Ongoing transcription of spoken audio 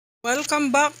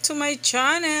Welcome back to my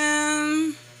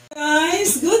channel.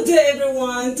 Guys, good day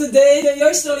everyone. Today,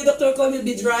 yours truly, Dr. Cole will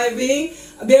be driving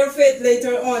Barefoot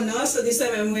later on. No? So this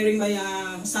time I'm wearing my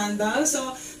sandals.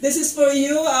 So this is for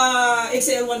you,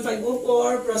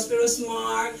 XL1504, Prosperous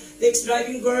Mark, the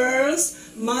ex-driving girls,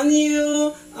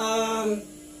 Manu,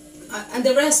 and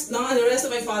the rest, no, and the rest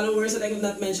of my followers that I could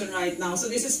not mention right now. So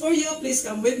this is for you. Please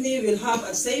come with me. We'll have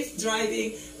a safe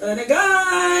driving. Tara na,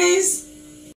 guys!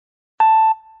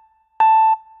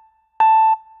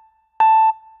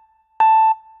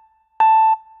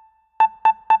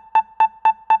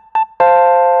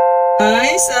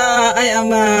 Guys, I am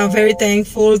very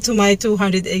thankful to my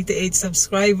 288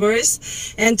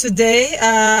 subscribers, and today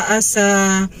as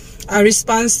a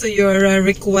response to your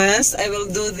request, I will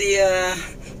do the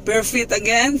Barefeet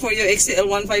again for your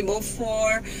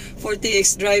XL1504 for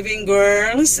TX driving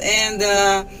girls, and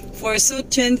for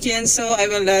Suit Chen Kien. So I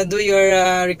will do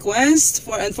your request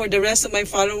for the rest of my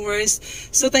followers.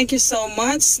 So thank you so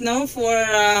much for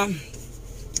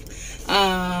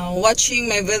watching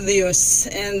my videos,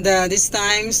 and this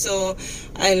time so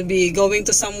I'll be going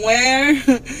to somewhere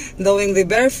doing the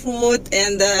barefoot,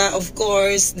 and of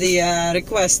course the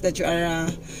request that you are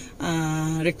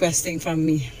requesting from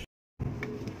me.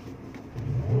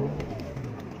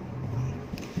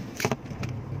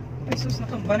 Ay sus,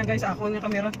 natumba na guys ako yung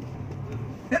camera.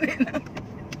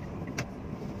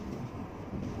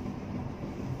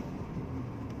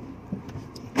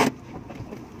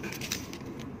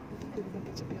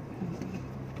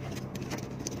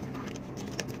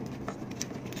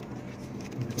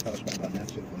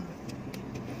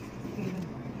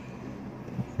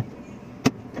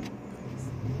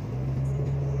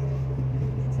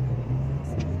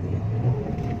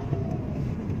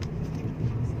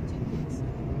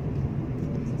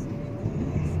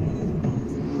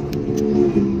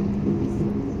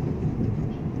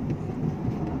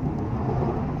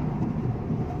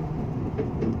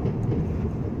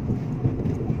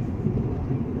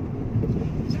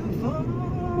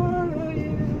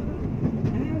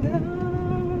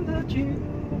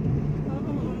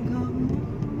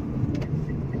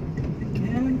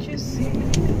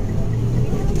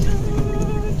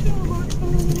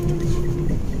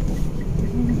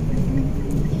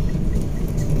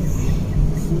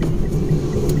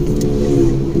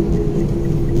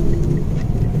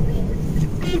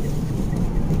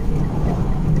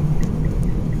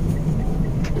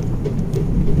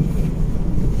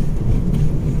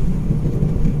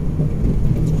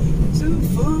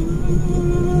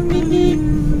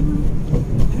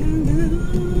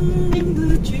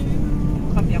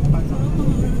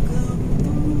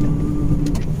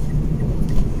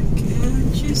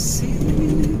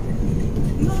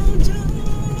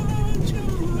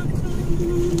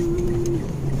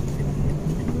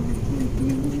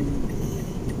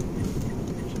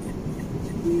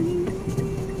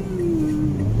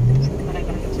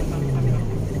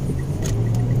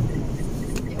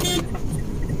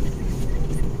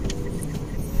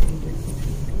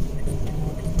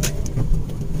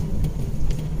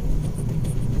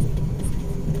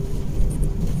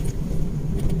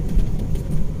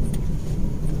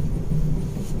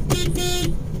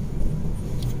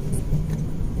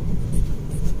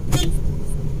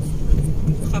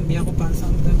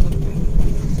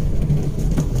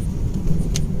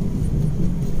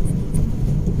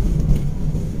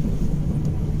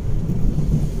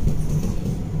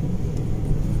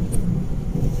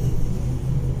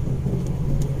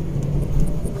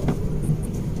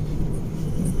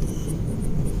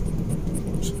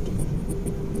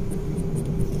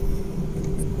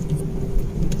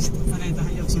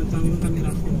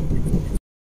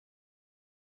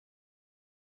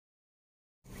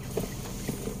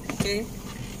 Okay.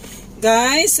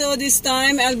 Guys, so this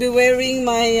time I'll be wearing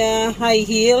my high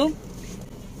heel.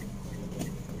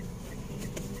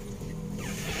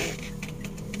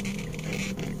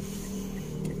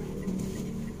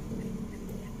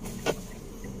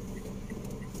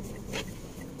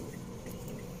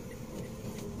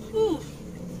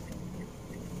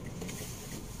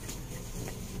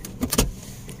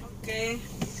 Okay,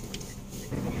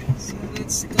 so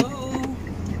let's go.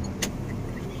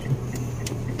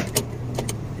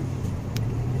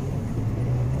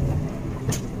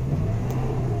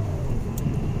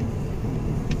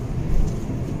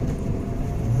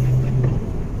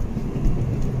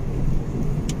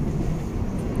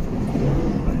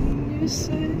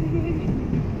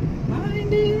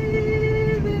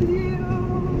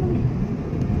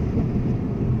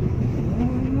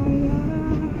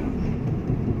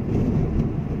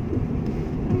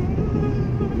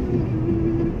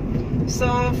 So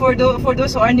for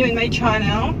those who are new in my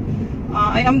channel,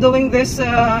 I am doing this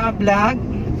vlog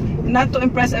not to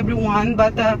impress everyone,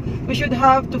 but we should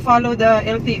have to follow the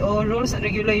LTO rules and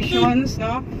regulations,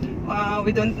 no?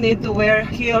 We don't need to wear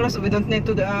heels, we don't need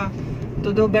to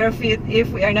do bare feet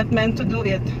if we are not meant to do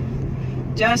it.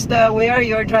 Just wear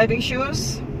your driving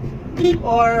shoes,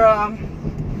 or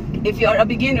if you are a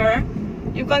beginner,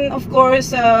 you can of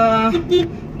course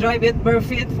drive it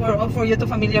barefoot for you to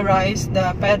familiarize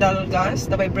the pedal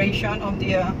gas, the vibration of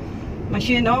the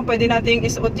machine, no? Pwede nating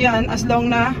isuot yan as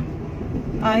long na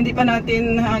hindi pa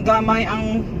natin gamay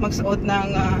ang magsuot ng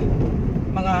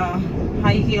mga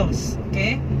high heels.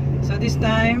 Okay, so this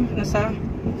time nasa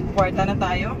kwarta na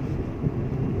tayo.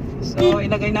 So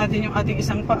ilagay natin yung ating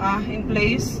isang paa in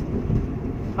place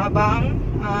habang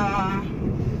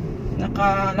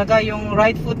nakalagay yung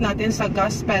right foot natin sa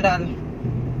gas pedal.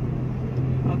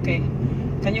 Okay,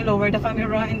 can you lower the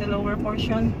camera in the lower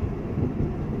portion?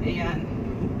 Ayan.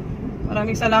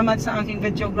 Maraming salamat sa aking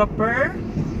videographer,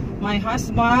 my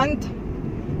husband,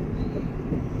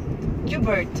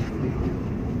 JOEBERT.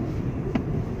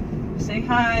 Say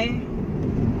hi.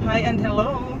 Hi and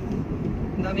hello.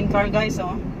 Ang daming car guys,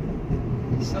 oh.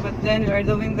 So but then we are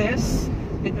doing this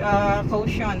with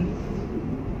caution.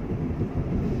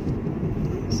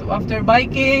 So after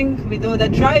biking, we do the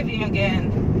driving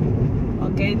again.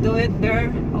 Okay, do it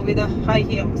there with the high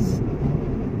heels.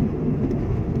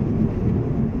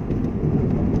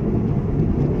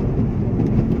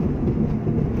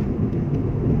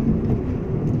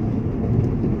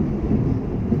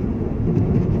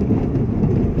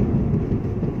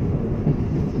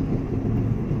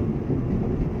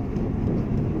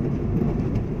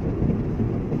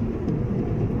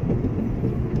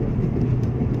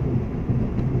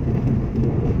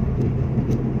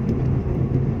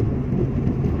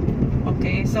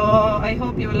 So I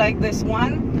hope you like this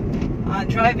one,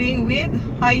 driving with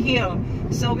high heel.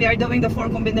 So we are doing the 4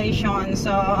 combinations.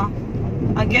 So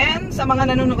again, sa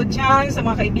mga nanonood dyan, sa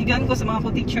mga kaibigan ko, sa mga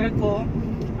co-teacher ko,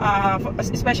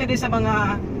 especially sa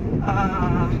mga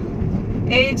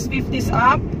age 50s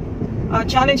up,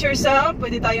 challenge yourself.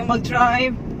 Pwede tayong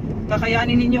mag-drive.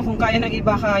 Kakayanin ninyo, kung kaya ng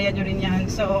iba, kaya nyo rin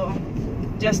yan. So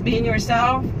just being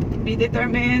yourself, be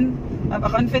determined, have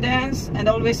a confidence, and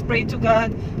always pray to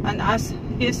God and ask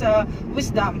His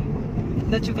wisdom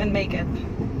that you can make it.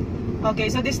 Okay,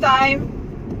 so this time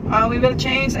we will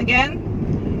change again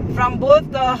from both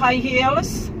the high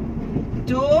heels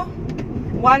to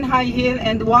 1 high heel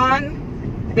and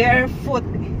 1 barefoot.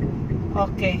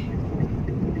 Okay.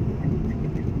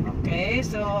 Okay,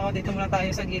 so dito muna tayo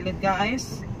sa gilid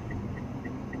guys.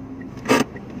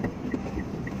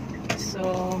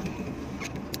 So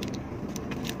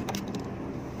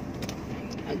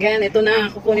again, ito na,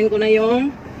 kukunin ko na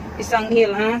yung isang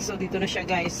heel, ha. So dito na siya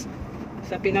guys,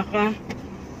 sa pinaka,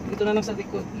 dito na lang sa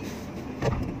likod.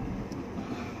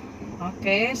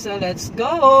 Okay, so let's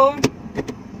go.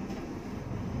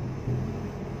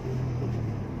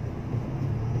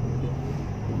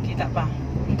 Kita pa,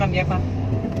 ang kamya pa.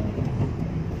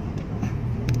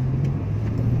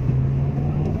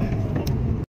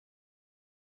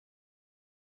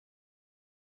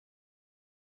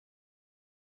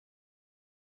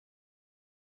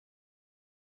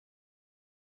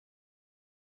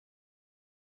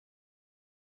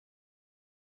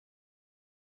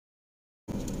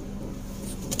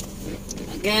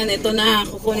 Again, ito na,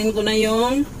 kukunin ko na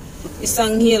yung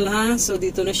isang heel, ha. So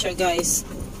dito na siya guys,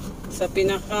 sa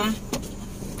pinaka,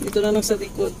 dito na lang sa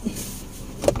likod.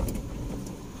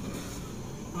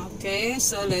 Okay,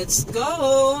 so let's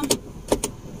go.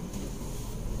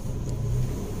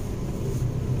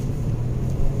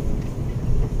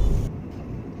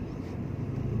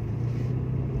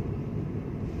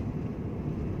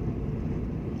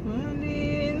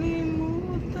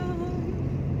 Malilimutan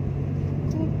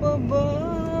ko pa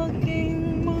ba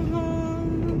aking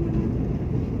mahal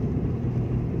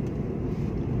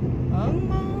ang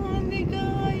mga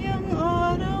ligayang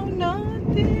araw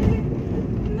natin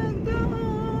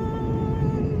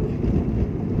nagdaan,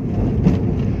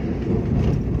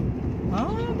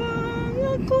 habang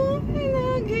ako'y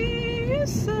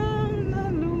nag-iisang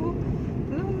nalulumbay.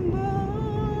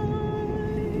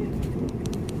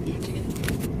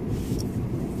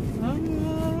 Ang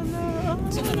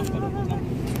alaala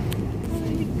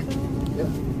ay ikaw.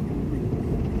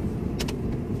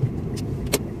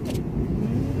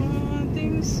 Ang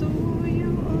ating suyo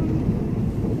ang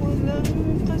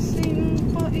walang kasing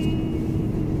pain.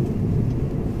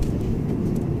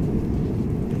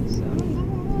 Sa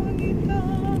gonita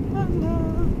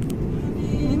pala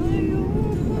ngayon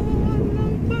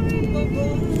ng pag-ibig.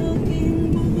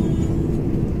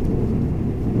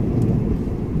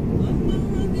 Ang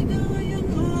mga ligaya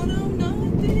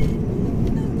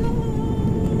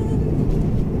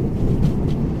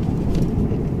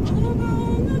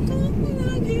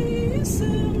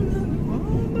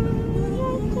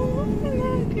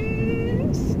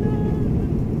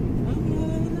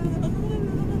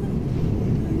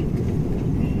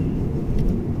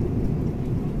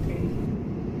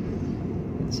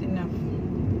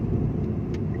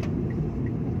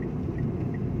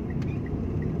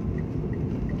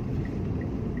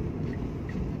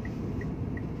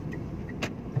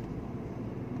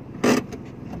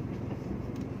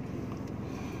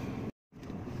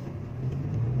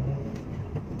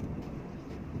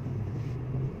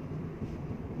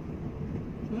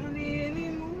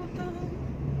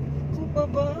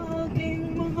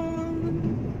pagbabaging mahal.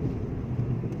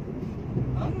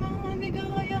 Ang mga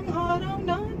ligayang araw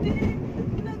natin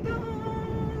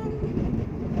nagaan.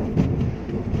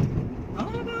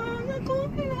 Habang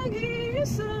ako'y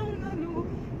nag-iisang nalulambay.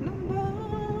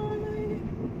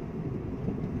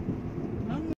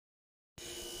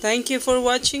 Thank you for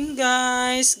watching,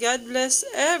 guys. God bless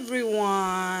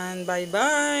everyone.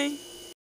 Bye-bye.